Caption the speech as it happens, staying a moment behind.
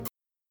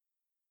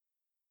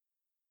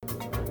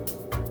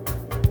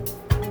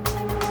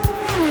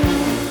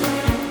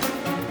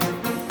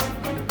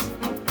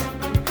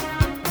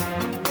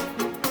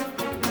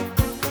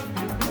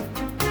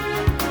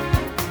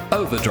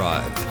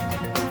Overdrive.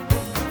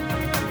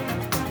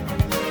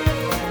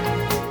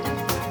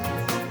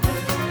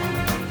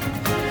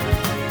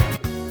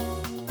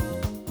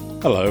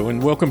 Hello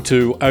and welcome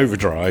to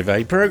Overdrive,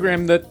 a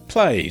program that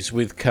plays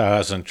with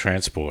cars and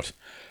transport.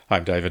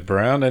 I'm David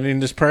Brown, and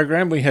in this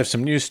program we have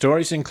some news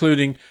stories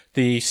including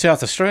the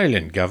South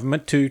Australian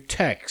government to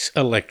tax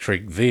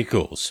electric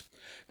vehicles.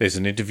 There's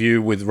an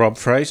interview with Rob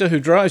Fraser, who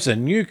drives a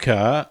new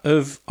car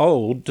of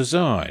old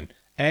design,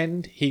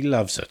 and he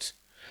loves it.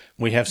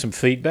 We have some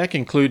feedback,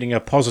 including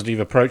a positive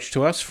approach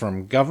to us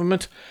from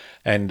government,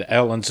 and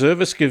Alan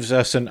Zervis gives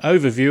us an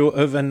overview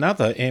of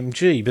another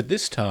MG, but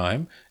this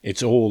time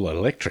it's all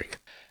electric.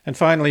 And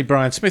finally,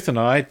 Brian Smith and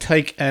I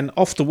take an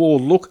off-the-wall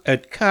look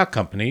at car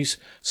companies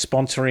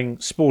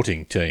sponsoring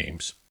sporting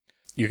teams.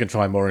 You can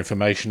find more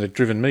information at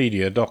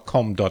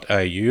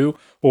drivenmedia.com.au,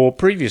 or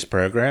previous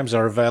programs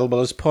are available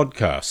as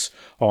podcasts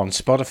on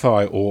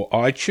Spotify or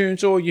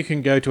iTunes, or you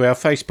can go to our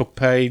Facebook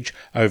page,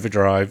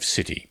 Overdrive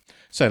City.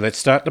 So let's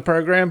start the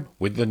program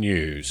with the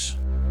news.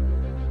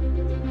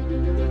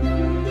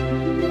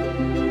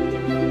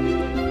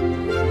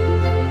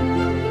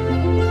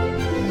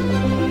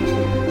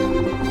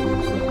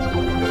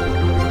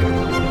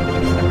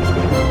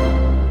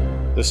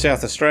 The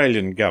South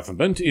Australian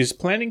government is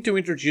planning to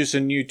introduce a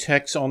new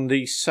tax on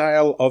the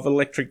sale of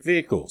electric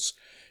vehicles,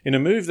 in a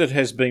move that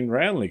has been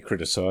roundly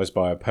criticised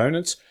by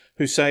opponents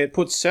who say it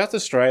puts South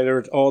Australia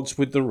at odds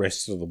with the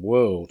rest of the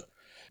world.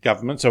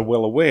 Governments are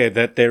well aware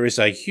that there is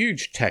a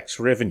huge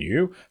tax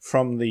revenue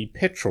from the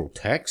petrol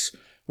tax,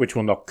 which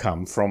will not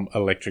come from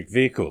electric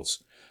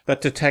vehicles. But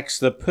to tax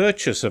the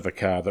purchase of a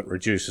car that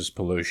reduces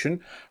pollution,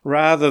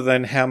 rather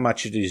than how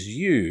much it is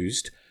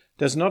used,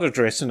 does not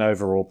address an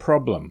overall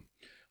problem.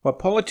 What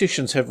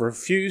politicians have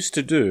refused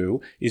to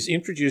do is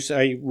introduce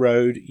a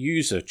road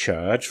user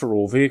charge for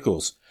all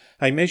vehicles,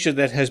 a measure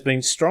that has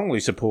been strongly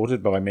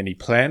supported by many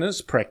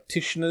planners,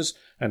 practitioners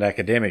and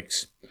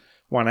academics.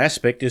 One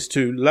aspect is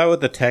to lower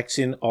the tax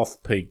in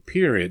off-peak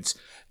periods.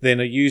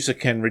 Then a user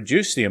can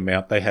reduce the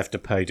amount they have to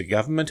pay to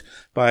government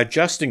by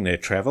adjusting their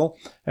travel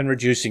and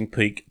reducing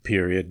peak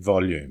period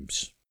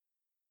volumes.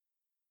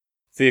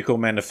 Vehicle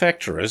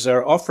manufacturers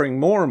are offering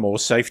more and more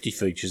safety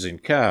features in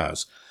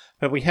cars,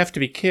 but we have to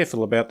be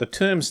careful about the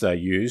terms they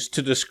use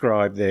to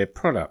describe their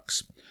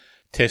products.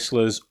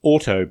 Tesla's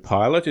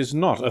autopilot is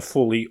not a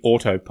fully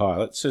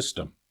autopilot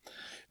system.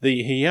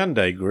 The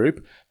Hyundai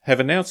Group have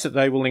announced that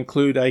they will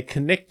include a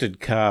connected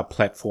car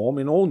platform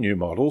in all new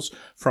models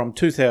from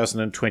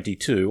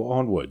 2022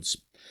 onwards.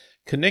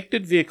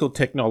 Connected vehicle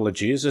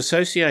technology is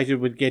associated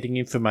with getting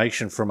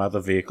information from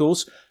other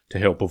vehicles to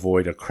help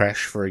avoid a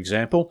crash, for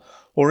example,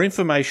 or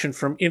information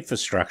from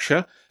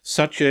infrastructure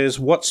such as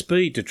what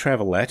speed to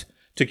travel at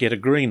to get a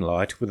green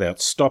light without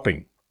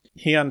stopping.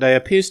 Hyundai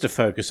appears to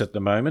focus at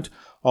the moment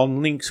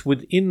on links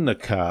within the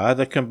car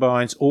that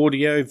combines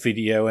audio,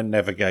 video and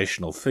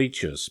navigational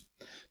features.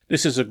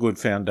 This is a good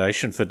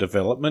foundation for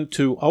development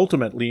to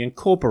ultimately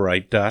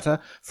incorporate data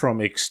from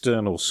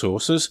external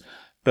sources,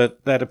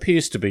 but that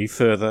appears to be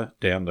further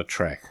down the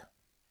track.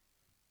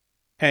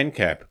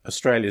 ANCAP,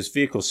 Australia's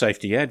vehicle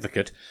safety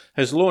advocate,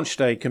 has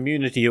launched a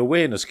community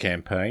awareness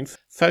campaign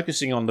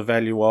focusing on the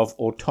value of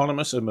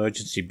autonomous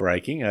emergency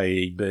braking,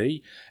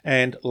 AEB,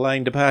 and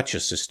lane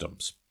departure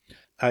systems.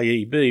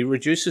 AEB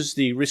reduces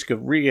the risk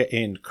of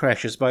rear-end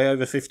crashes by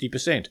over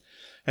 50%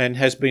 and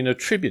has been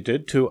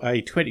attributed to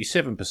a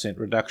 27%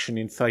 reduction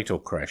in fatal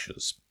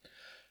crashes.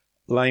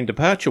 Lane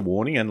departure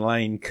warning and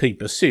lane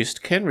keep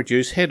assist can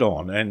reduce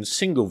head-on and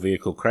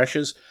single-vehicle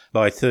crashes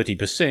by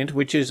 30%,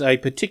 which is a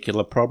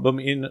particular problem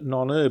in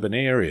non-urban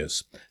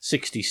areas.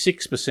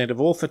 66%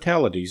 of all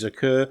fatalities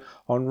occur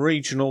on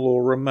regional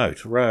or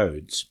remote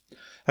roads.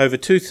 Over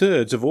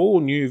two-thirds of all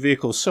new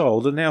vehicles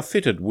sold are now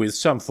fitted with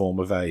some form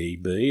of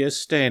AEB as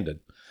standard.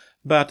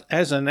 But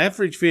as an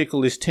average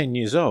vehicle is 10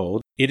 years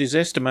old, it is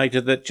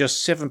estimated that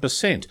just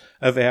 7%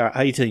 of our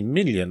 18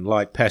 million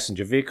light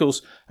passenger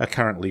vehicles are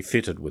currently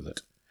fitted with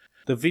it.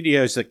 The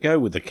videos that go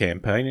with the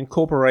campaign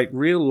incorporate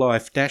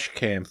real-life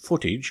dashcam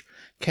footage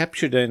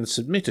captured and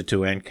submitted to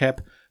ANCAP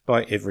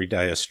by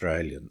everyday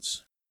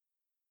Australians.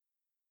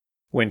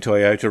 When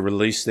Toyota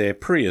released their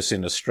Prius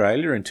in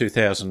Australia in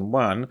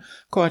 2001,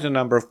 quite a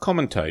number of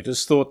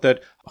commentators thought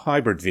that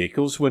hybrid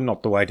vehicles were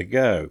not the way to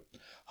go.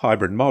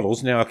 Hybrid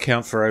models now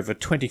account for over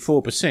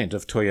 24%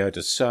 of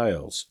Toyota's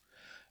sales.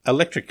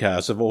 Electric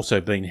cars have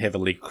also been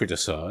heavily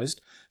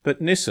criticised,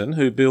 but Nissan,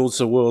 who builds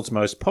the world's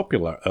most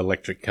popular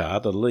electric car,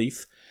 the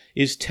Leaf,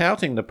 is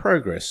touting the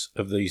progress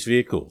of these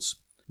vehicles.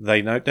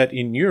 They note that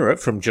in Europe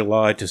from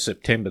July to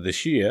September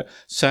this year,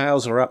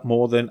 sales are up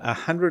more than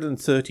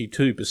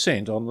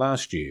 132% on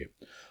last year.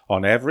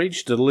 On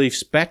average, the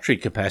Leaf's battery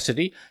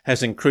capacity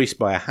has increased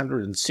by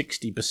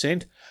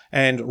 160%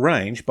 and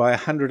range by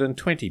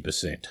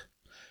 120%.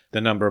 The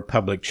number of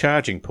public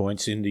charging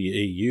points in the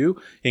EU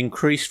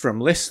increased from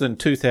less than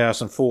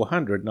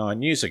 2,400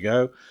 9 years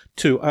ago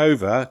to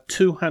over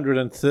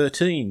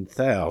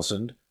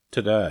 213,000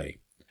 today.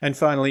 And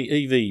finally,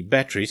 EV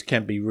batteries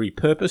can be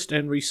repurposed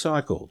and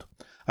recycled.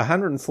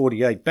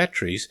 148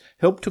 batteries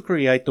helped to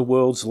create the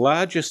world's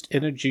largest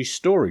energy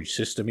storage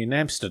system in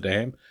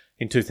Amsterdam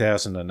in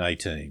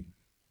 2018.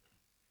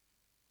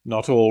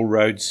 Not all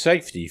road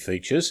safety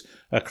features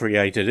are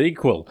created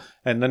equal,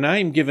 and the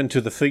name given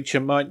to the feature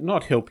might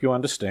not help you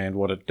understand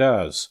what it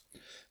does.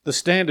 The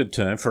standard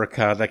term for a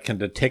car that can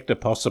detect a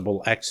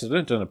possible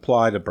accident and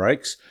apply the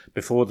brakes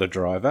before the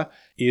driver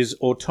is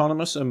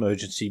Autonomous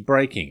Emergency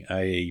Braking,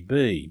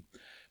 AEB.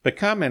 But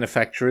car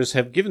manufacturers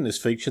have given this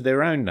feature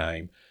their own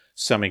name.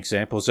 Some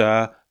examples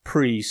are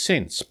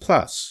Pre-Sense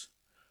Plus,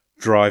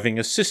 Driving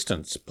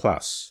Assistance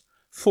Plus,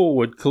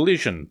 Forward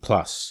Collision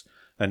Plus,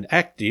 and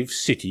Active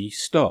City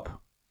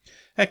Stop.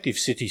 Active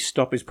City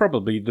Stop is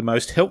probably the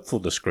most helpful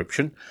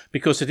description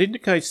because it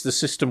indicates the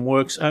system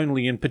works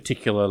only in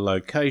particular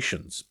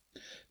locations.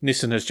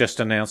 Nissan has just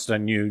announced a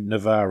new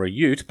Navara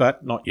Ute,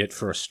 but not yet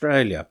for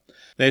Australia.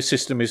 Their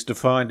system is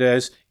defined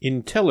as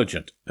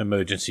Intelligent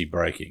Emergency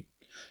Braking.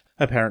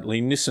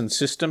 Apparently, Nissan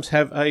systems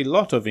have a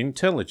lot of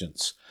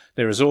intelligence.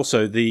 There is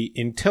also the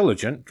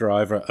Intelligent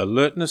Driver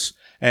Alertness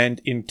and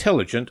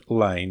Intelligent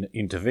Lane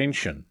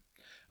Intervention,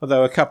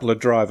 although a couple of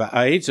driver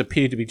aids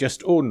appear to be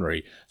just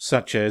ordinary,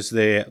 such as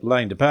their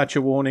lane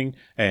departure warning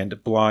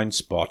and blind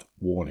spot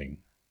warning.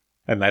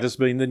 And that has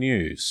been the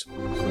news.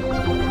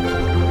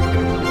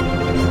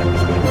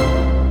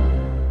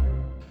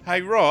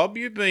 Hey Rob,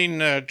 you've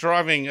been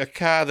driving a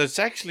car that's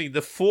actually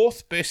the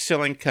fourth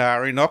best-selling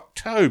car in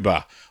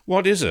October.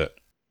 What is it?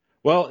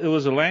 Well, it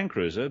was a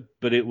Landcruiser,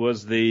 but it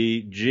was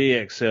the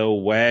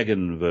GXL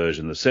wagon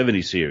version, the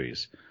 70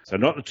 series. So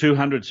not the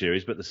 200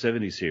 series, but the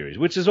 70 series,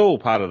 which is all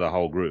part of the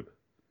whole group.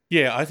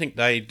 Yeah, I think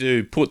they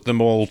do put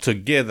them all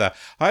together.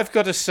 I've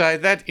got to say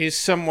that is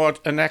somewhat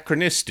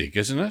anachronistic,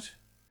 isn't it?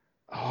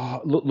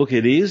 Oh, look,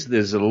 it is.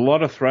 There's a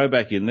lot of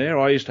throwback in there.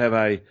 I used to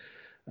have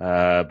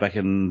back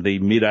in the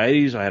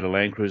mid-'80s, I had a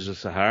Landcruiser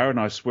Sahara, and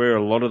I swear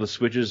a lot of the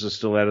switches are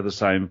still out of the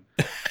same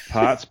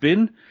parts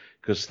bin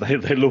because they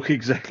look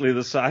exactly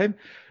the same.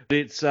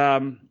 It's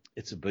a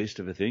beast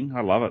of a thing.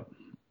 I love it.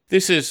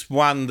 This is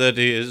one that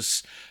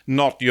is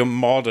not your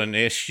modern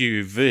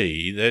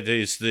SUV. That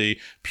is the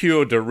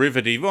pure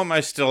derivative,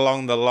 almost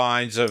along the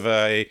lines of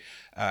in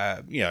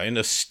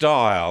a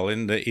style,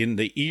 in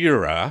the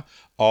era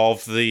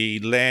of the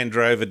Land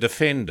Rover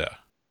Defender.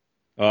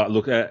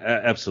 Look,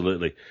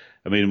 absolutely.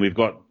 I mean, we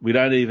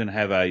don't even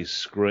have a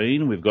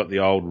screen. We've got the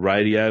old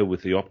radio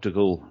with the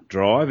optical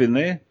drive in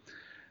there.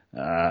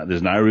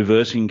 There's no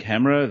reversing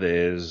camera.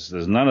 There's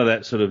none of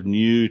that sort of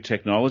new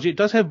technology. It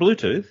does have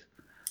Bluetooth,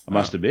 I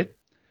must admit,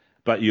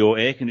 but your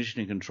air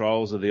conditioning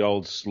controls are the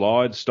old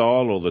slide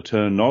style or the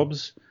turn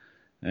knobs,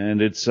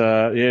 and it's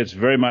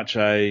very much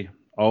a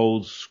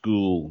old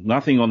school.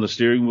 Nothing on the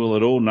steering wheel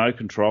at all, no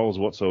controls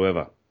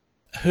whatsoever.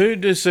 Who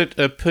does it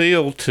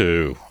appeal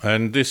to?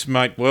 And this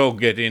might well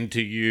get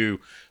into you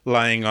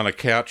laying on a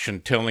couch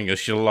and telling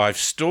us your life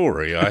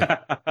story.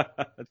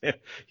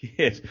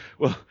 Yes.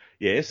 Well,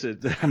 yes.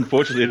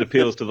 Unfortunately, it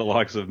appeals to the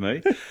likes of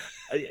me.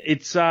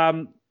 It's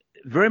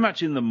very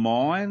much in the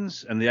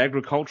mines and the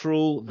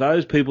agricultural,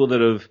 those people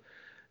that have,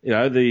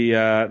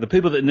 the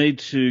people that need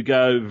to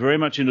go very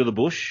much into the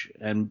bush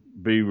and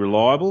be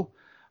reliable.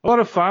 A lot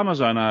of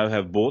farmers I know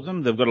have bought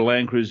them. They've got a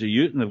Landcruiser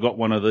Ute and they've got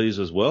one of these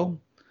as well.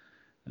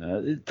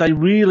 They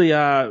really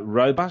are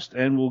robust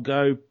and will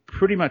go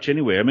pretty much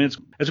anywhere. I mean,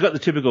 it's got the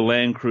typical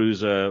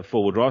Landcruiser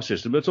four-wheel drive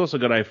system, but it's also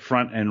got a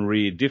front and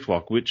rear diff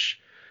lock, which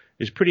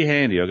is pretty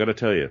handy, I've got to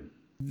tell you.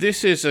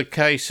 This is a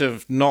case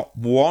of not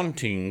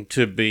wanting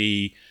to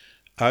be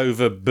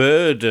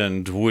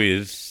overburdened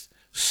with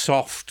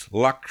soft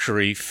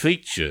luxury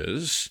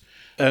features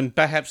and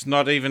perhaps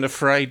not even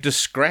afraid to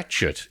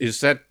scratch it.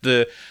 Is that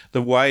the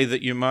way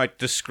that you might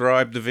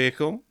describe the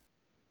vehicle?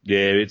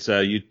 Yeah, it's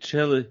a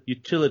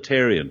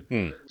utilitarian.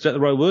 Is that the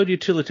right word?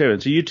 Utilitarian.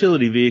 It's a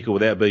utility vehicle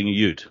without being a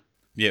ute.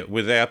 Yeah,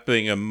 without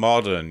being a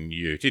modern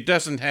ute. It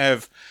doesn't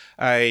have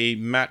a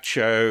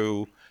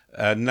macho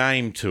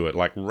name to it,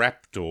 like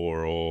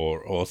Raptor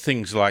or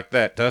things like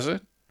that, does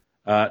it?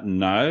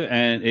 No,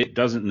 and it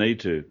doesn't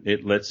need to.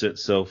 It lets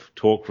itself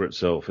talk for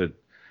itself.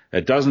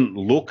 It doesn't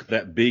look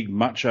that big,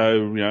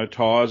 macho,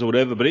 tyres or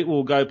whatever, but it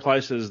will go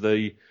places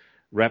the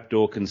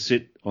Raptor can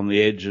sit on the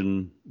edge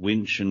and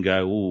winch and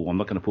go, "Ooh, I'm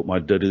not going to put my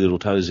dirty little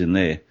toes in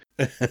there."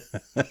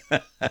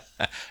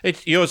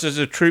 Yours is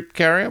a troop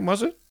carrier,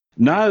 was it?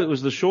 No, it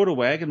was the shorter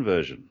wagon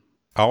version.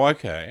 Oh,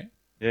 okay.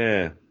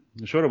 Yeah,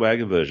 the shorter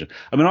wagon version.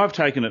 I mean, I've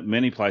taken it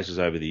many places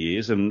over the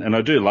years, and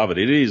I do love it.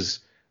 It is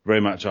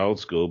very much old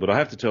school, but I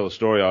have to tell a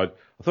story. I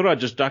thought I'd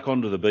just duck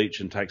onto the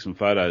beach and take some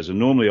photos, and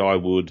normally I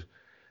would,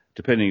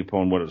 depending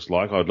upon what it's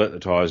like, I'd let the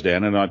tyres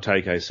down and I'd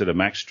take a set of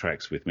Max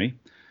Tracks with me.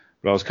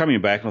 But I was coming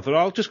back and I thought,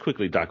 I'll just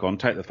quickly duck on,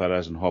 take the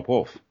photos and hop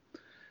off.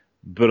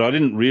 But I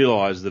didn't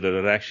realise that it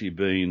had actually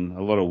been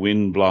a lot of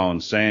wind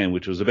blowing sand,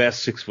 which was about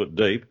 6 foot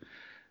deep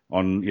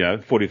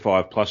on,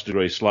 45 plus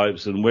degree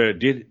slopes. And where it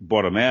did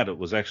bottom out, it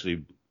was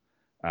actually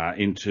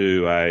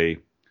into a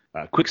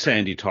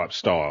quicksandy type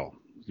style,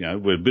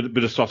 with a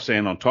bit of soft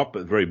sand on top,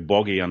 but very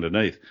boggy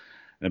underneath.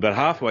 And about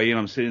halfway in,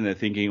 I'm sitting there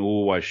thinking,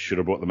 oh, I should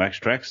have brought the Max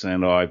Tracks,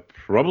 and I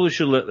probably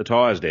should have let the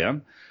tyres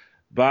down.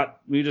 But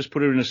we just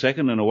put it in a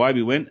second, and away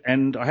we went.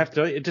 And I have to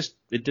tell you,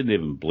 it didn't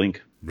even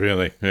blink.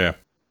 Really? Yeah.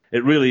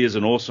 It really is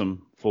an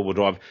awesome four-wheel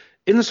drive,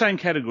 in the same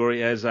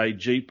category as a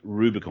Jeep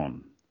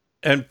Rubicon.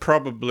 And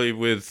probably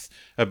with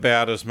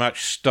about as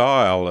much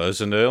style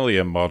as an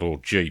earlier model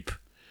Jeep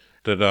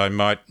that I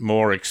might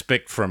more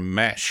expect from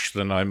MASH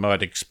than I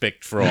might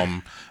expect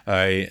from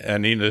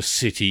an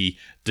inner-city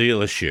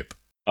dealership.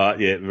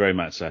 Yeah, very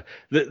much so.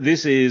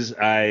 This is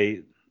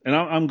and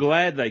I'm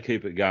glad they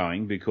keep it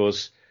going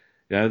because,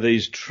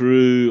 these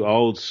true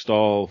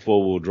old-style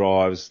four-wheel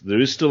drives, there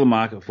is still a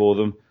market for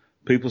them.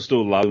 People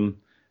still love them.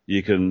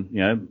 You can,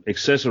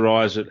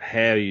 accessorize it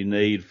how you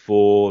need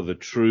for the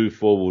true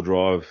four-wheel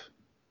drive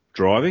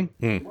driving.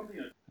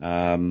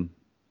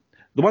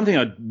 The one thing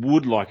I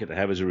would like it to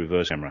have is a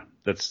reverse camera.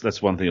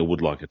 That's one thing I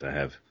would like it to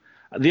have.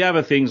 The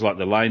other things like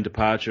the lane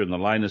departure and the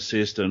lane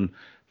assist and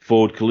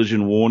forward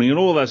collision warning and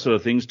all those sort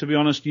of things, to be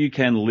honest, you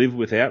can live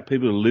without.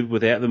 People have lived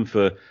without them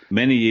for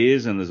many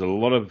years, and there's a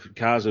lot of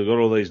cars that have got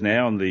all these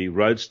now, and the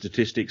road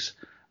statistics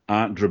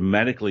aren't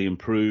dramatically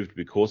improved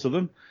because of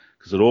them,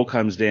 because it all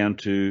comes down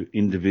to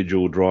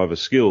individual driver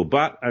skill.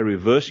 But a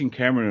reversing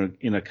camera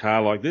in a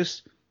car like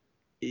this,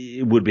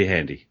 it would be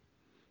handy.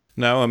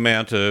 No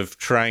amount of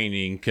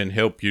training can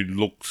help you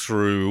look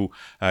through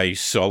a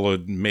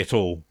solid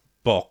metal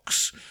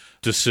box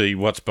to see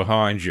what's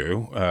behind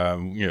you,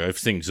 if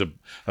things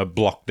are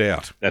blocked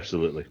out.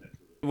 Absolutely.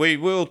 We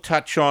will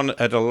touch on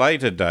at a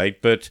later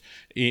date, but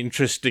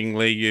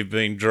interestingly, you've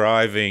been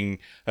driving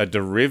a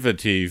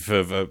derivative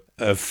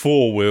of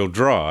four-wheel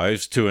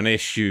drives to an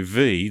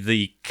SUV,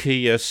 the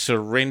Kia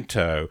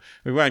Sorento.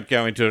 We won't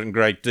go into it in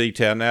great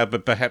detail now,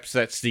 but perhaps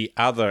that's the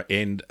other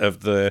end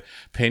of the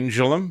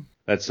pendulum.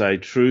 That's a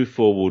true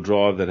four-wheel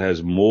drive that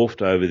has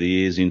morphed over the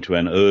years into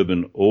an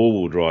urban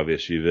all-wheel drive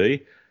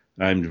SUV,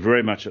 aimed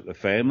very much at the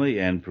family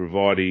and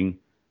providing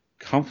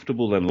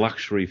comfortable and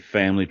luxury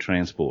family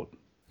transport.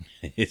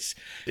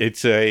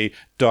 It's a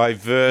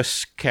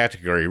diverse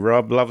category.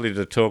 Rob, lovely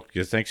to talk to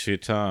you. Thanks for your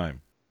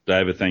time.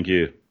 David, thank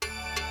you.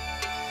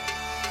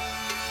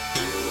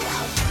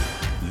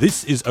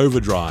 This is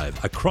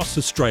Overdrive across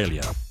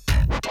Australia.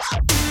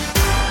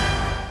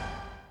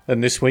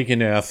 And this week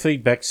in our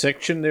feedback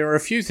section, there are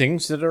a few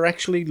things that are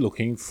actually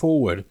looking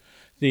forward.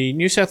 The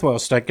New South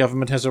Wales State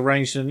Government has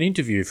arranged an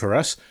interview for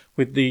us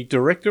with the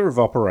Director of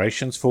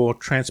Operations for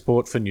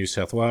Transport for New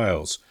South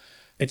Wales.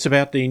 It's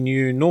about the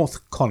new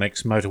North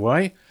Connex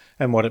motorway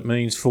and what it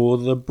means for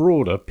the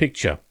broader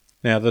picture.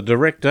 Now, the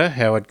Director,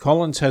 Howard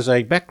Collins, has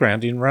a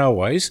background in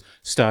railways,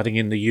 starting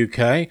in the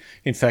UK.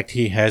 In fact,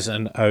 he has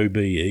an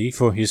OBE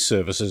for his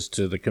services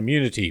to the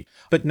community.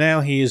 But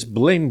now he is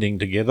blending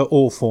together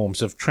all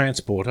forms of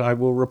transport. I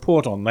will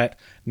report on that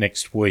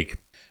next week.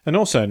 And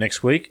also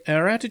next week,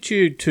 our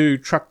attitude to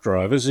truck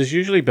drivers is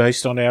usually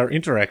based on our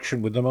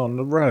interaction with them on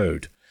the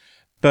road.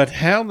 But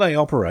how they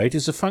operate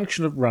is a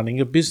function of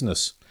running a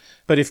business.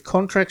 But if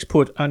contracts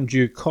put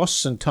undue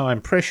costs and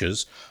time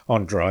pressures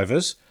on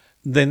drivers,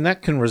 then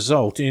that can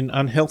result in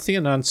unhealthy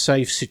and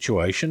unsafe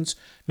situations,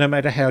 no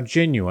matter how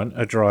genuine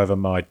a driver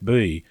might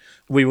be.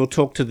 We will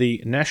talk to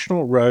the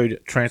National Road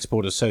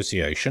Transport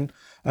Association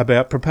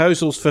about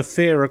proposals for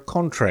fairer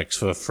contracts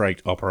for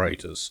freight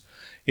operators.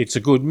 It's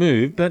a good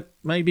move, but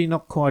maybe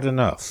not quite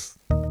enough.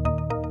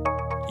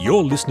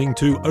 You're listening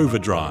to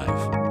Overdrive.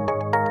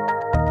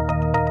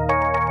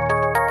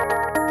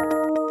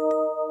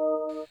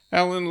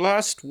 Alan,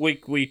 last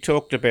week we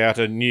talked about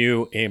a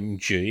new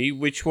MG,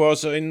 which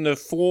was in the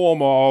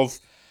form of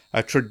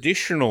a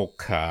traditional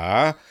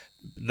car.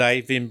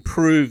 They've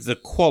improved the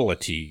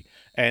quality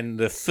and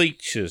the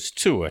features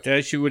to it,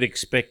 as you would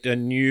expect a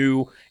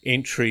new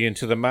entry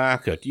into the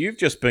market. You've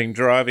just been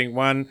driving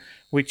one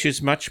which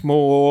is much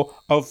more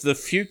of the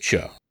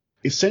future.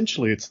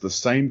 Essentially, it's the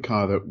same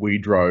car that we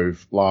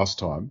drove last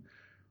time,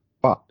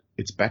 but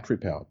it's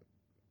battery-powered.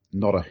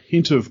 Not a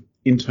hint of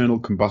internal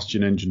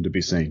combustion engine to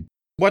be seen.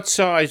 What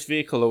size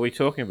vehicle are we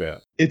talking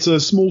about? It's a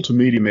small to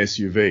medium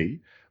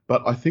SUV,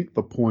 but I think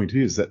the point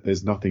is that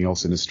there's nothing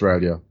else in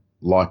Australia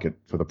like it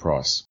for the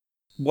price.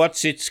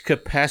 What's its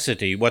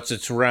capacity? What's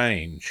its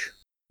range?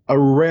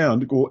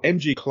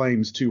 MG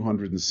claims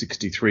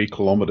 263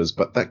 kilometres,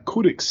 but that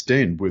could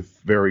extend with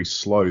very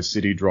slow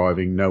city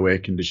driving, no air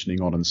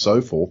conditioning on and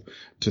so forth,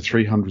 to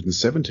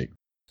 370.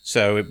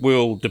 So it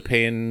will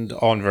depend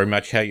on very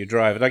much how you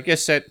drive it. I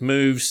guess that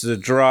moves the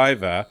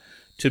driver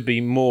to be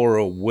more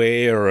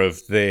aware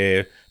of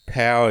their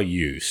power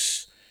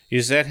use.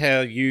 Is that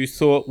how you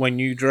thought when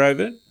you drove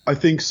it? I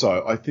think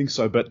so.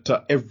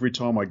 But every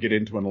time I get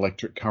into an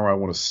electric car, I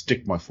want to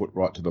stick my foot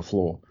right to the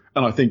floor.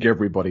 And I think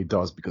everybody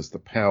does because the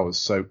power is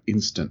so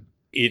instant.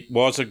 It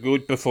was a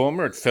good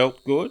performer. It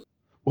felt good.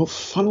 Well,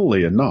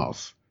 funnily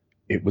enough,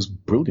 it was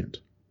brilliant.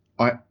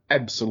 I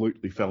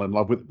absolutely fell in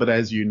love with it. But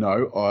as you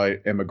know, I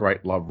am a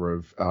great lover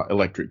of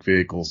electric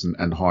vehicles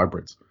and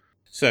hybrids.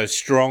 So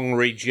strong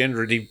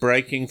regenerative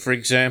braking, for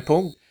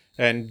example.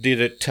 And did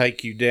it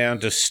take you down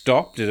to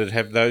stop? Did it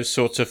have those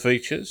sorts of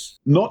features?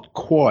 Not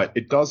quite.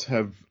 It does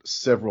have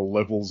several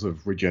levels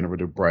of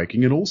regenerative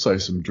braking and also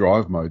some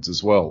drive modes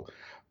as well.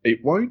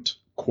 It won't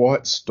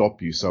quite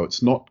stop you, so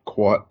it's not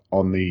quite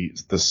on the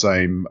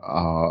same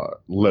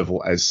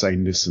level as, say,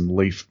 Nissan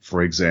Leaf,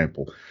 for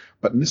example.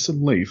 But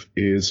Nissan Leaf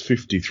is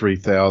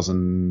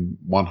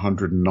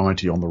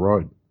 53,190 on the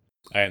road.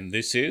 And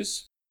this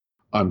is?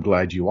 I'm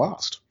glad you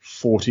asked.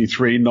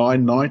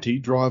 43,990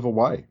 drive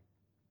away.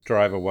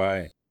 Drive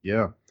away.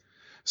 Yeah.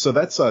 So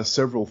that's a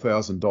several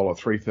 $1,000,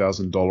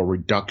 $3,000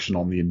 reduction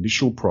on the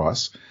initial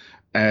price.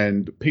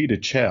 And Peter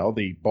Chow,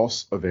 the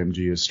boss of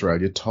MG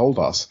Australia, told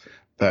us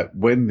that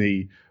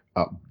when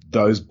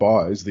those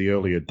buyers, the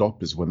early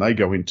adopters, when they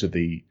go into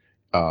the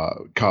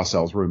car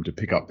sales room to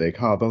pick up their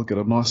car, they'll get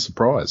a nice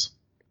surprise.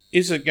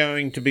 Is it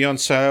going to be on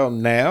sale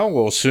now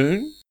or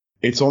soon?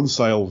 It's on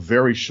sale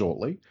very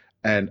shortly.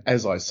 And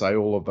as I say,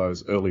 all of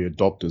those early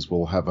adopters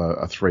will have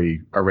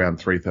around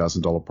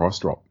 $3,000 price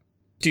drop.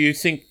 Do you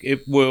think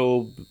it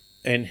will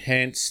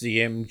enhance the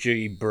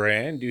MG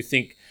brand? Do you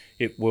think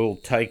it will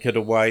take it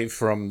away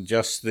from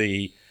just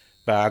the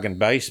bargain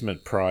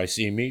basement price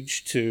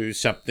image to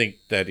something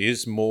that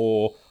is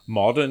more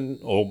modern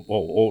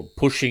or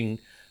pushing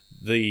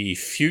the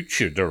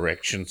future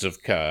directions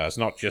of cars,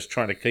 not just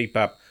trying to keep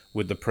up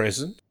with the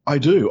present? I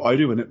do,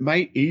 and it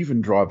may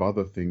even drive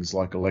other things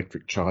like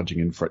electric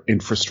charging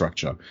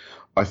infrastructure.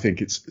 I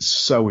think it's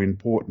so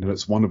important, and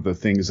it's one of the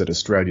things that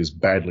Australia's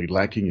badly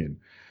lacking in.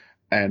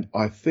 And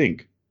I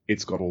think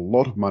it's got a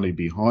lot of money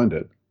behind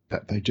it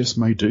that they just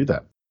may do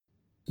that.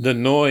 The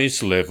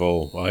noise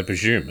level, I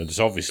presume, it's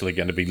obviously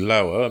going to be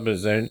lower, but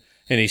is there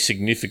any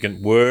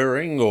significant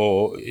whirring,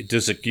 or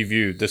does it give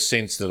you the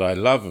sense that I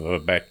love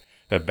of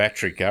a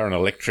battery car, an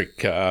electric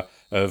car,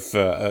 of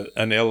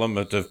an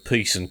element of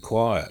peace and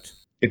quiet?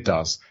 It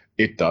does.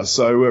 It does.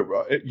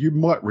 So you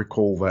might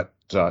recall that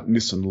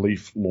Nissan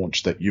Leaf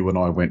launch that you and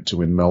I went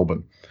to in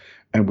Melbourne,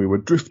 and we were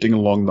drifting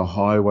along the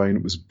highway, and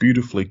it was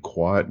beautifully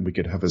quiet, and we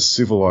could have a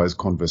civilized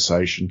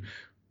conversation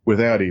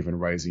without even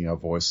raising our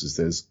voices.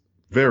 There's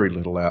very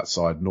little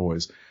outside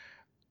noise,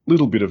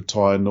 little bit of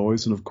tyre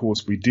noise, and of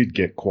course we did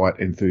get quite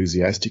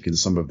enthusiastic in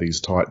some of these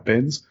tight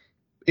bends.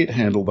 It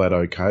handled that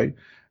okay,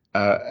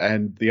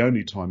 and the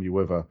only time you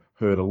ever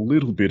heard a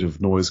little bit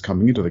of noise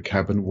coming into the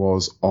cabin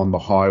was on the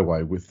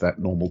highway with that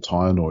normal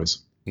tyre noise.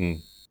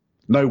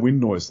 No wind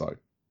noise, though.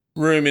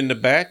 Room in the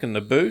back and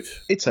the boot?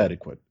 It's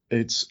adequate.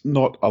 It's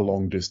not a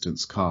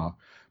long-distance car.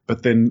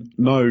 But then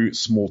no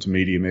small to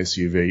medium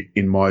SUV,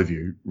 in my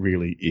view,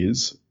 really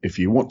is. If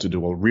you want to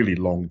do a really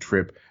long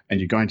trip and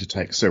you're going to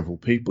take several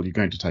people, you're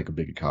going to take a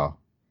bigger car.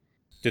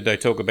 Did they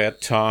talk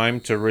about time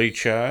to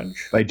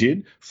recharge? They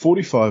did.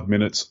 45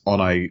 minutes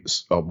on a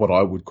what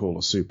I would call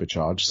a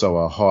supercharge, so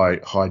a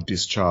high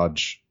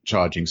discharge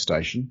charging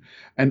station,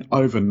 and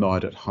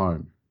overnight at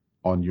home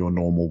on your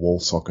normal wall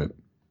socket.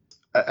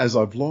 As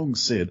I've long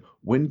said,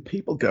 when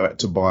people go out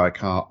to buy a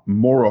car,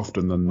 more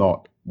often than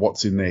not,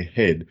 what's in their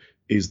head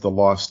is the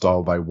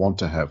lifestyle they want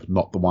to have,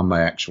 not the one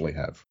they actually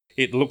have.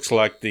 It looks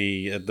like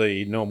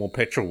the normal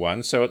petrol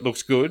one, so it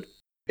looks good.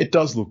 It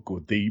does look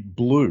good. The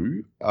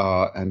blue,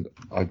 and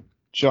I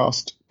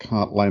just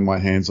can't lay my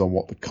hands on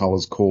what the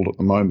colour's called at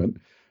the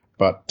moment,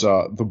 but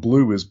the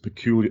blue is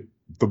peculiar.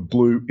 The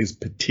blue is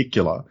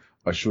particular,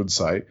 I should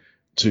say,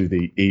 to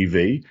the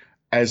EV,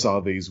 as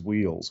are these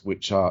wheels,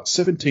 which are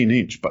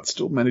 17-inch, but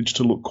still manage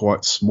to look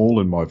quite small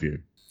in my view.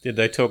 Did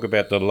they talk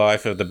about the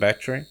life of the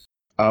battery?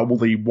 Well,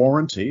 the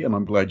warranty, and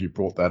I'm glad you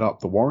brought that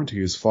up, the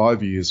warranty is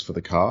 5 years for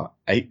the car,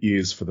 8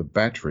 years for the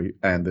battery,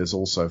 and there's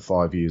also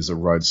 5 years of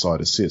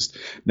roadside assist.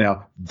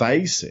 Now,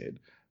 they said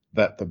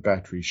that the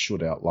battery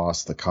should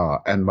outlast the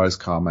car, and most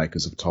car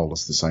makers have told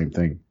us the same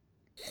thing.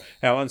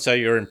 Alan, so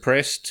you're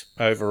impressed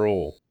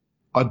overall?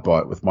 I'd buy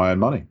it with my own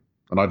money,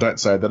 and I don't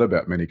say that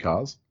about many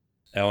cars.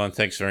 Alan,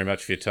 thanks very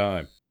much for your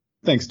time.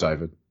 Thanks,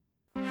 David.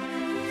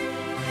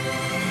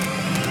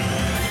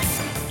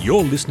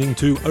 You're listening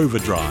to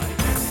Overdrive.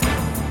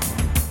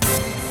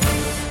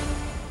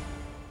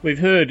 We've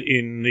heard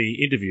in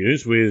the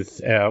interviews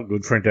with our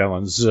good friend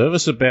Alan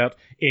Zervis about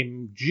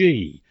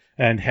MG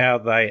and how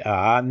they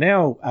are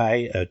now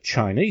A,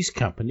 Chinese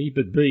company,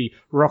 but B,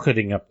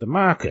 rocketing up the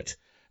market.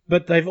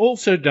 But they've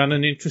also done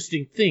an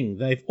interesting thing.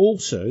 They've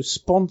also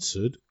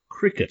sponsored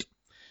cricket.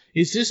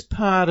 Is this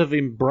part of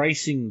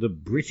embracing the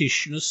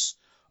Britishness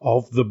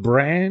of the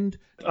brand?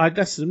 I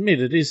must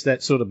admit it is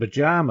that sort of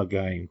pyjama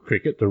game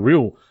cricket, the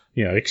real,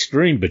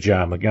 extreme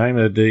pyjama game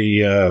of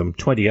the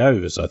 20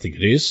 overs, I think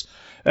it is.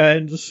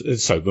 And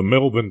so the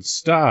Melbourne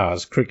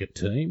Stars cricket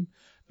team,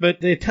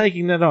 but they're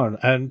taking that on.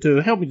 And to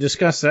help me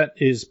discuss that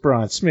is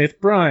Brian Smith.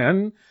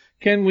 Brian,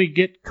 can we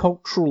get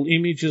cultural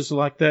images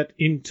like that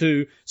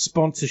into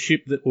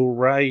sponsorship that will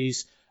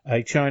raise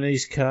a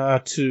Chinese car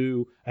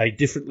to a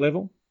different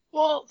level?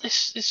 Well,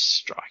 this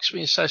strikes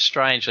me as so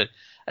strange that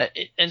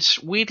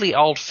it's weirdly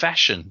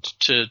old-fashioned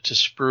to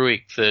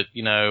spruik that,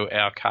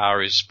 our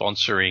car is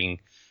sponsoring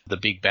the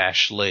Big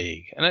Bash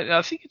League. And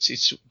I think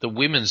it's the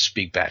Women's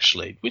Big Bash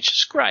League, which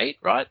is great,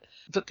 right?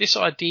 But this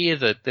idea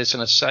that there's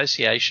an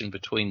association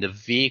between the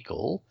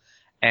vehicle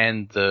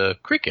and the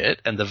cricket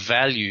and the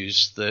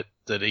values that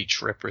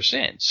each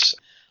represents.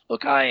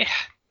 Look, I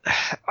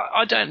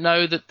don't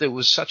know that there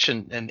was such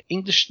an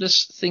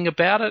Englishness thing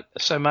about it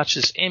so much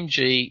as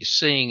MG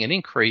seeing an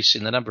increase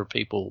in the number of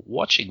people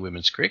watching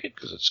women's cricket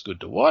because it's good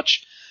to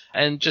watch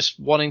and just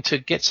wanting to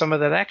get some of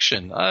that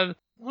action.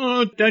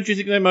 Don't you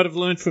think they might have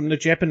learned from the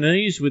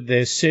Japanese with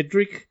their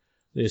Cedric,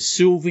 their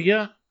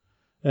Sylvia,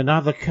 and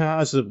other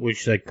cars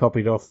which they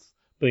copied off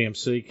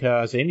BMC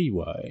cars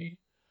anyway?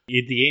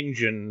 The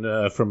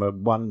engine from a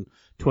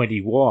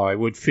 120Y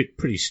would fit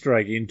pretty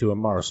straight into a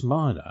Morris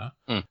Minor.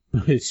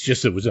 It's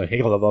just it was a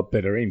hell of a lot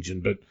better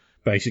engine, but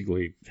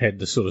basically had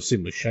the sort of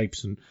similar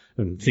shapes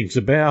and things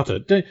about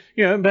it.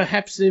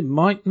 Perhaps there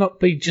might not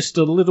be just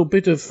a little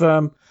bit of...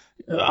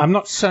 I'm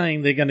not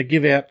saying they're going to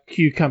give out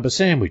cucumber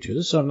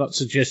sandwiches. I'm not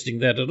suggesting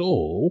that at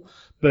all.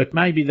 But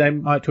maybe they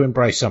might to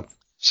embrace something.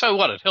 So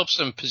what? It helps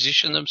them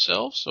position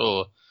themselves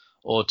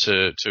or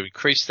to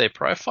increase their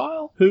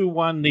profile? Who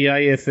won the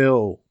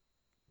AFL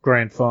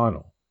Grand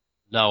Final?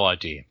 No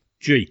idea.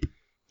 Jeep.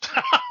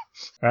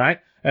 Right?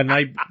 And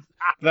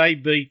they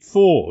beat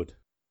Ford.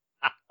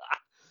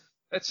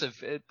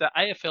 The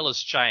AFL has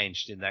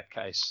changed in that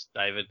case,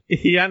 David.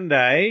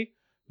 Hyundai,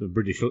 the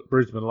British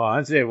Brisbane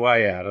Lions, they're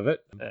way out of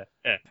it.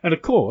 And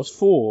of course,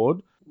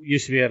 Ford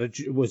used to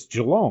be was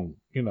Geelong.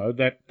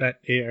 That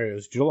area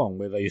is Geelong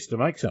where they used to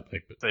make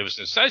something. But there was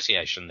an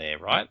association there,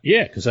 right?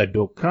 Yeah, because they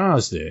built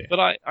cars there. But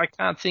I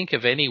can't think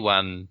of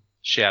anyone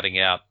shouting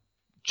out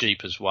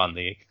Jeep has won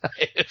the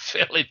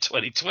AFL in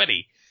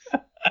 2020,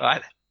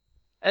 right?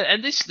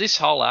 And this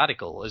whole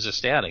article is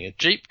astounding.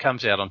 Jeep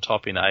comes out on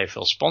top in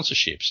AFL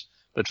sponsorships,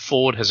 but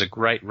Ford has a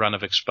great run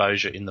of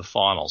exposure in the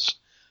finals.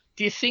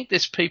 Do you think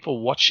there's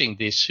people watching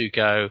this who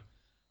go,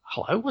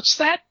 hello, what's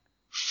that?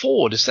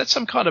 Ford, is that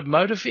some kind of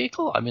motor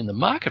vehicle? I'm in the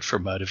market for a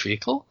motor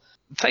vehicle.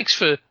 Thanks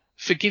for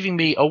giving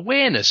me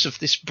awareness of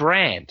this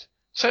brand.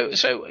 So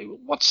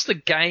what's the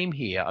game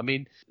here? I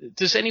mean,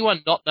 does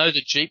anyone not know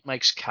that Jeep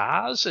makes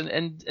cars?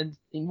 And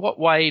in what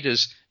way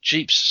does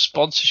Jeep's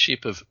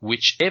sponsorship of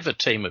whichever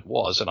team it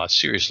was, and I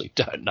seriously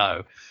don't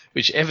know,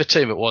 whichever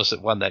team it was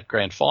that won that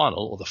grand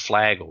final or the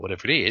flag or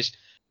whatever it is,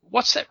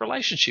 what's that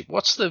relationship?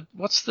 What's the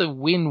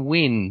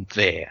win-win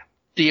there?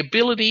 The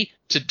ability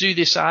to do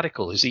this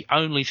article is the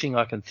only thing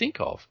I can think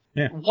of.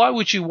 Yeah. Why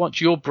would you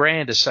want your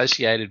brand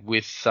associated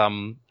with,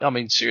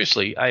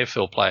 seriously,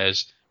 AFL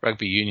players,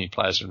 rugby union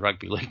players and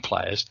rugby league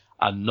players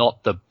are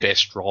not the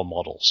best role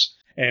models.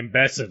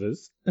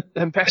 Ambassadors.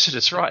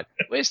 Ambassadors, right.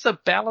 Where's the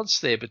balance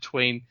there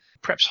between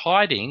perhaps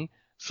hiding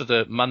for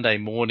the Monday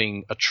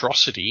morning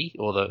atrocity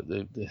or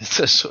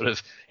the sort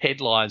of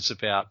headlines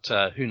about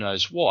who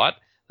knows what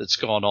that's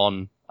gone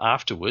on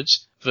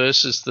afterwards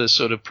versus the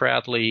sort of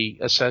proudly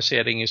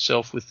associating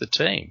yourself with the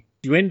team?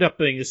 You end up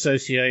being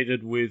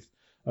associated with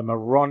a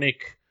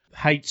moronic,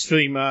 hates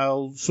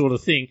female sort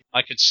of thing.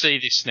 I can see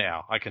this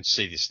now.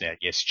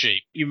 Yes,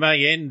 Jeep. You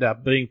may end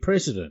up being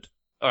president.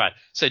 All right.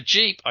 So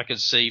Jeep, I can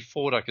see.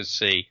 Ford, I can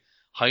see.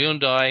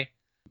 Hyundai,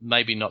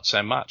 maybe not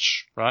so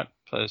much, right?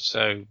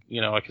 So,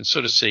 I can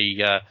sort of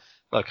see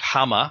like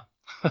Hummer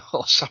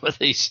or some of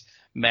these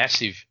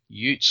massive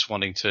utes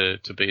wanting to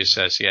be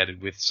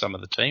associated with some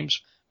of the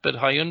teams. But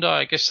Hyundai,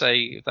 I guess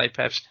they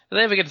perhaps – do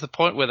they ever get to the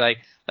point where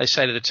they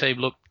say to the team,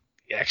 look,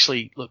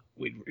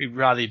 we'd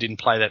rather you didn't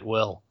play that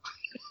well.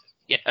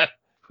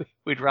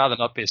 We'd rather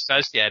not be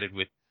associated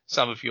with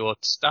some of your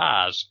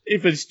stars.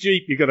 If it's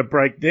Jeep, you've got to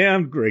break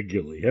down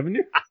regularly, haven't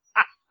you?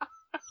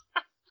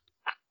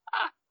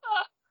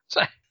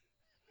 So,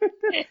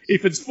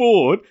 if it's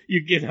Ford,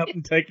 you get up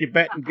and take your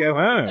bat and go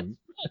home.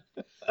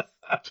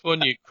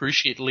 Torn your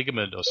cruciate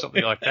ligament or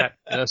something like that.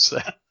 That's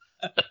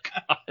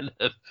kind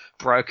of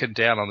broken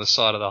down on the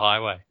side of the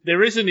highway.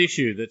 There is an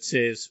issue that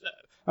says,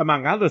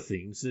 among other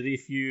things, that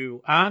if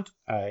you aren't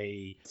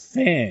a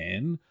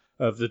fan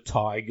of the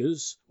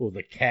Tigers or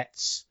the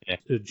Cats at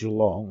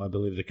Geelong, I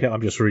believe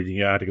I'm just reading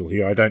the article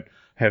here. I don't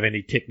have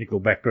any technical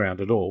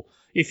background at all.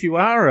 If you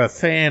are a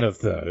fan of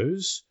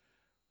those,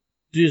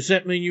 does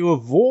that mean you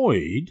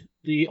avoid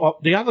the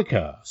other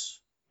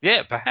cars?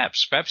 Yeah,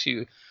 perhaps. Perhaps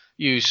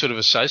you sort of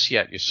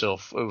associate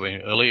yourself.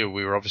 Earlier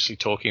we were obviously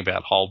talking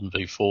about Holden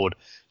v Ford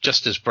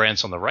just as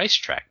brands on the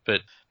racetrack, but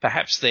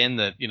perhaps then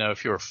that,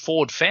 if you're a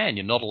Ford fan,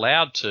 you're not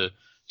allowed to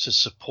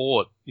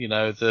support,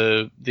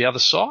 the other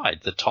side,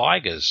 the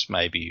Tigers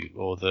maybe,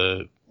 or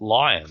the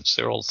Lions.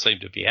 They all seem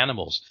to be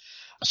animals.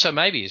 So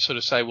maybe you sort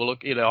of say, well,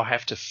 look, I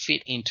have to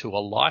fit into a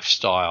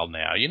lifestyle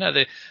now.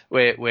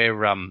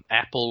 Where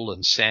Apple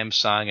and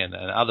Samsung and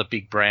other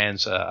big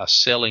brands are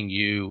selling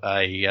you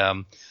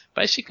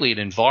basically an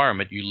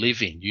environment you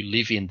live in. You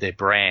live in their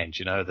brand,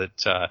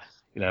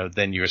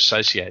 then you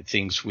associate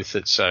things with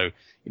it. So,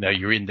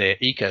 you're in their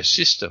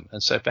ecosystem.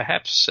 And so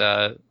perhaps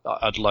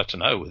I'd like to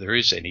know whether there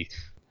is any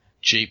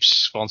Jeep's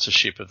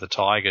sponsorship of the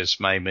Tigers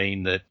may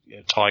mean that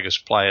Tigers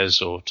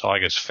players or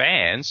Tigers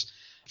fans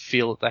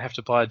feel that they have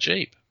to buy a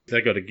Jeep.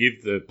 They've got to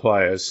give the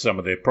players some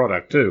of their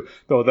product too.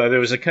 Although there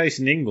was a case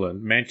in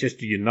England,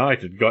 Manchester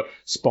United got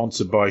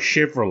sponsored by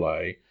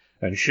Chevrolet,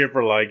 and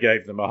Chevrolet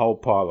gave them a whole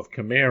pile of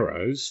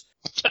Camaros,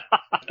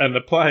 and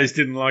the players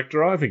didn't like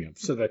driving them,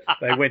 so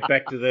they went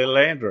back to their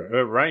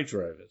Range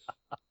Rovers.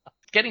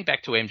 Getting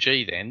back to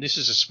MG then, this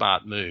is a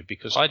smart move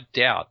because I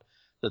doubt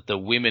that the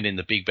women in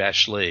the Big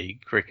Bash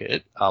League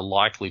cricket are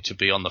likely to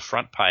be on the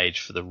front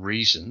page for the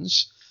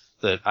reasons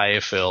that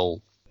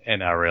AFL,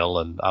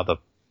 NRL and other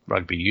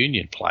rugby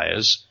union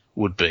players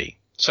would be.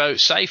 So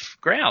safe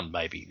ground,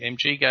 maybe.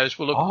 MG goes,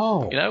 well,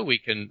 look,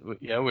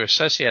 we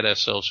associate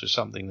ourselves with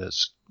something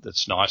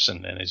that's nice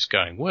and is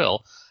going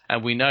well,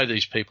 and we know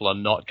these people are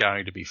not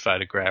going to be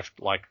photographed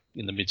like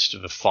in the midst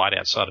of a fight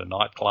outside a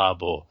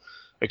nightclub or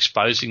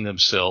exposing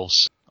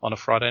themselves on a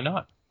Friday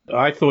night.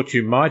 I thought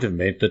you might have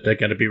meant that they're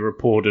going to be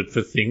reported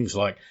for things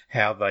like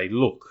how they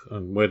look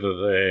and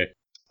whether they're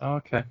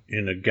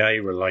in a gay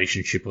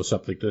relationship or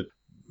something that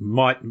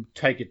might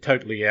take it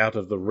totally out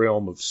of the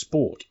realm of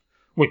sport.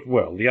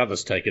 Well, the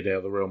others take it out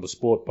of the realm of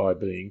sport by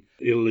being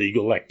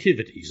illegal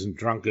activities and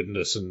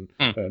drunkenness and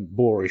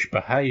boorish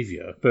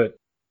behaviour. But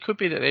it could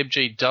be that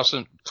MG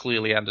doesn't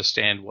clearly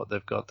understand what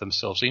they've got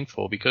themselves in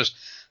for, because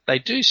they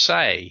do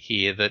say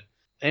here that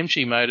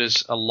MG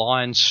Motors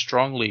aligns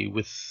strongly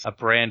with a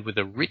brand with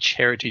a rich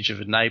heritage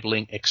of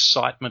enabling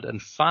excitement and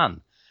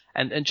fun.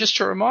 And just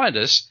to remind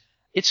us,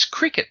 it's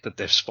cricket that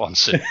they've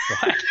sponsored,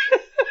 right?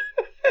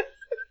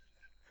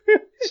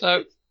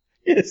 So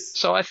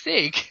I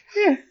think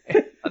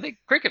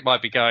cricket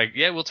might be going,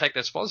 yeah, we'll take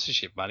that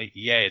sponsorship money.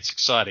 Yeah, it's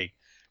exciting.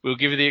 We'll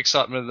give you the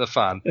excitement and the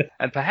fun.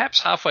 And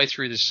perhaps halfway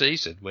through the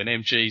season, when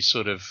MG's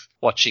sort of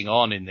watching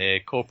on in their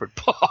corporate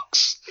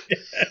box,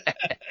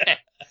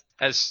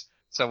 as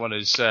someone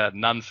who's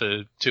none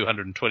for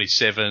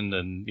 227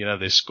 and,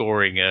 they're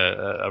scoring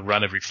a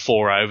run every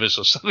 4 overs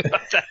or something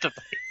like that, they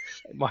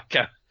might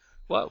go,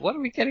 what are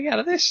we getting out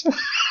of this?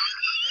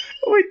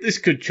 Wait, this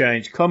could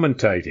change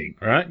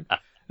commentating, right?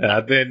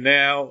 They're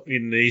now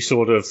in the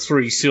sort of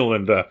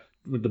 3-cylinder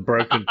with the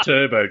broken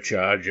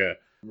turbocharger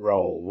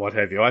roll, what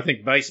have you. I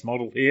think base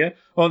model here.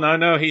 Oh,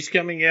 no, he's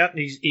coming out and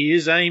he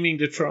is aiming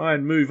to try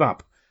and move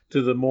up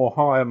to the more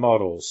higher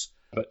models.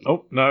 But,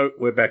 oh, no,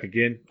 we're back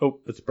again. Oh,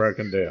 it's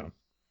broken down.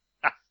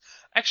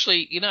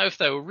 Actually, if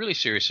they were really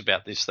serious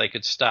about this, they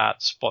could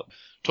start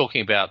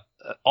talking about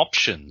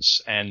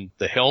options, and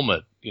the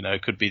helmet,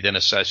 could be then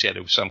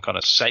associated with some kind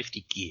of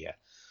safety gear.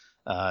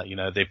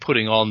 They're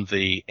putting on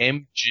the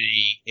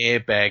MG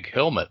airbag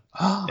helmet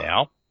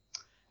now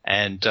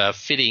and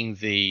fitting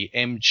the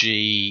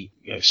MG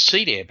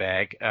seat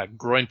airbag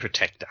groin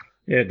protector.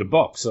 Yeah, the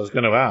box. I was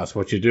going to ask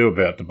what you do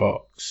about the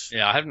box.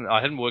 Yeah, I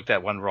hadn't worked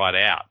that one right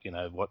out,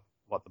 what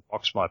the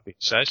box might be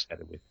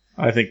associated with.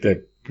 I think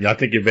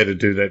you better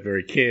do that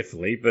very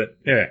carefully, but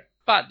yeah.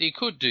 But you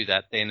could do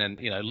that then and,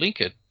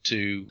 link it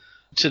to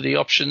the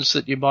options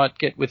that you might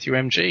get with your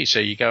MG. So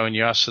you go and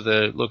you ask for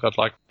I'd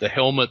like the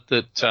helmet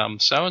that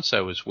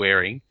so-and-so was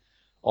wearing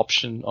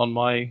option on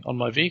my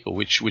vehicle,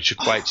 which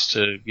equates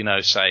to,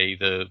 say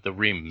the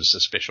rims, the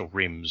special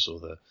rims or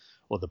the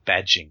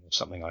badging or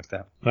something like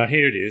that. Now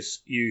here it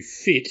is. You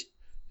fit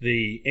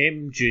the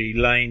MG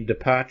lane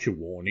departure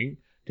warning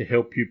to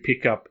help you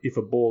pick up if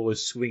a ball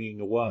is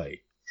swinging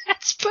away.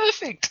 That's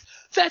perfect.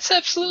 That's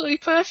absolutely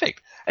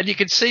perfect. And you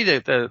can see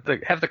have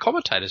the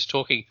commentators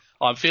talking,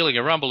 I'm feeling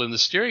a rumble in the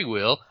steering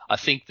wheel. I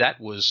think that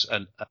was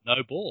a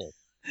no ball.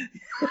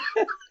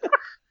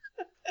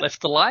 Left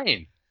the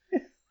lane.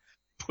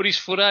 Put his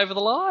foot over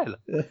the line.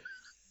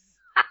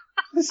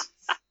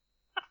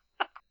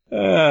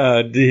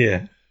 Oh,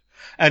 dear.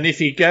 And if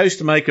he goes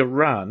to make a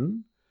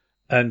run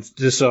and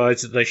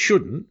decides that they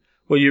shouldn't,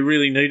 well, you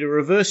really need a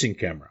reversing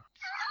camera.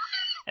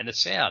 And a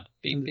sound.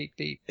 Beep, beep,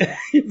 beep.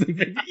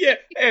 Yeah,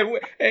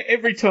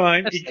 every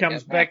time he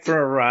comes back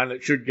for a run,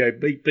 it should go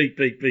beep, beep,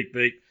 beep, beep,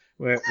 beep.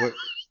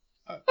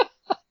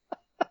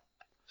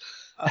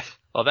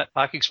 Oh, that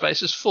parking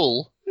space is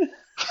full.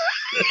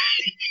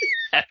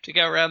 Have to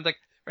go around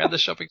the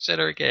shopping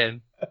centre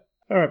again.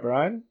 All right,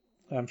 Brian.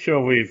 I'm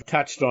sure we've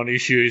touched on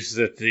issues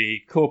that the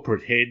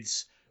corporate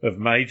heads of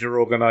major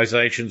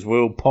organisations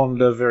will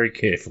ponder very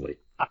carefully.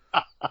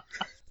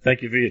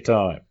 Thank you for your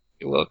time.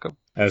 You're welcome.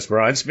 That's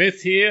Brian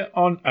Smith here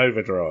on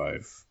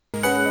Overdrive.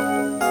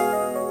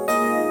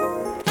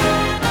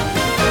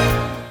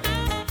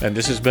 And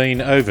this has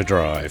been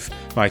Overdrive.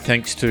 My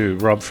thanks to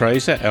Rob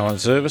Fraser, Alan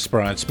Zervis,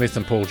 Brian Smith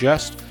and Paul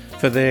Just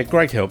for their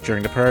great help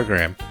during the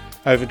program.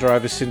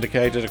 Overdrive is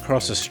syndicated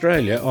across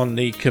Australia on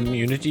the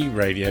Community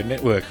Radio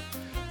Network.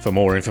 For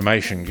more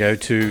information, go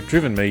to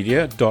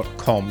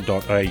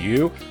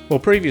drivenmedia.com.au, or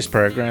previous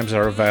programs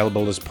are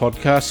available as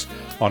podcasts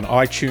on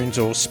iTunes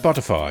or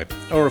Spotify.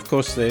 Or, of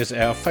course, there's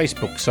our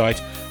Facebook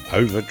site,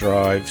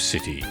 Overdrive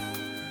City.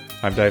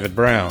 I'm David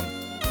Brown.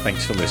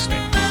 Thanks for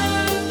listening.